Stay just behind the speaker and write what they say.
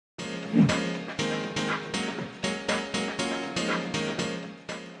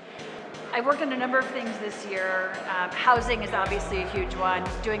I've worked on a number of things this year. Housing is obviously a huge one,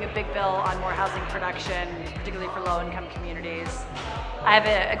 doing a big bill on more housing production, particularly for low-income communities. I have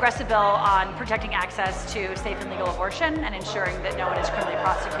an aggressive bill on protecting access to safe and legal abortion and ensuring that no one is criminally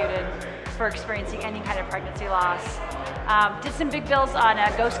prosecuted for experiencing any kind of pregnancy loss. Did some big bills on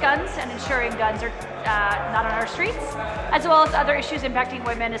ghost guns and ensuring guns are not on our streets, as well as other issues impacting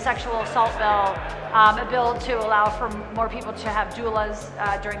women, a sexual assault bill, a bill to allow for more people to have doulas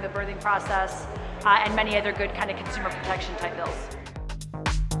during the birthing process, and many other good kind of consumer protection type bills.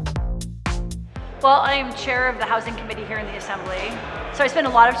 Well, I am chair of the Housing Committee here in the Assembly, so I spend a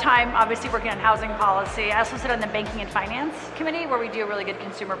lot of time obviously working on housing policy. I also sit on the Banking and Finance Committee where we do really good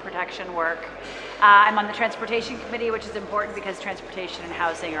consumer protection work. I'm on the Transportation Committee, which is important because transportation and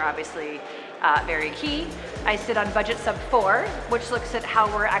housing are obviously very key. I sit on Budget Sub 4, which looks at how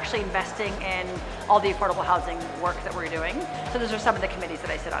we're actually investing in all the affordable housing work that we're doing. So those are some of the committees that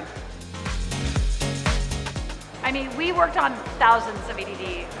I sit on. I mean, we worked on thousands of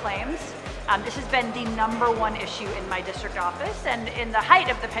EDD claims. This has been the #1 issue in my district office, and in the height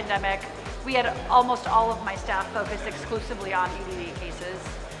of the pandemic, we had almost all of my staff focused exclusively on EDD cases.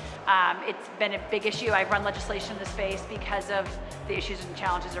 It's been a big issue. I've run legislation in this space because of the issues and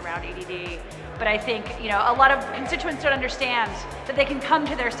challenges around EDD. But I think, a lot of constituents don't understand that they can come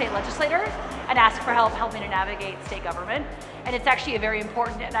to their state legislator and ask for help helping to navigate state government. And it's actually a very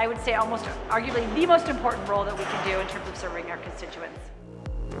important, and I would say almost arguably the most important role that we can do in terms of serving our constituents.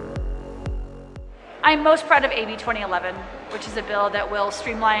 I'm most proud of AB 2011, which is a bill that will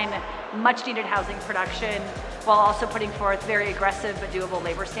streamline much needed housing production while also putting forth very aggressive but doable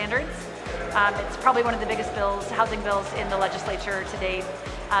labor standards. It's probably one of the biggest housing bills in the legislature to date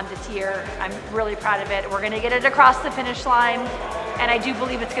this year. I'm really proud of it. We're going to get it across the finish line, and I do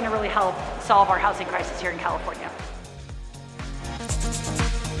believe it's going to really help solve our housing crisis here in California.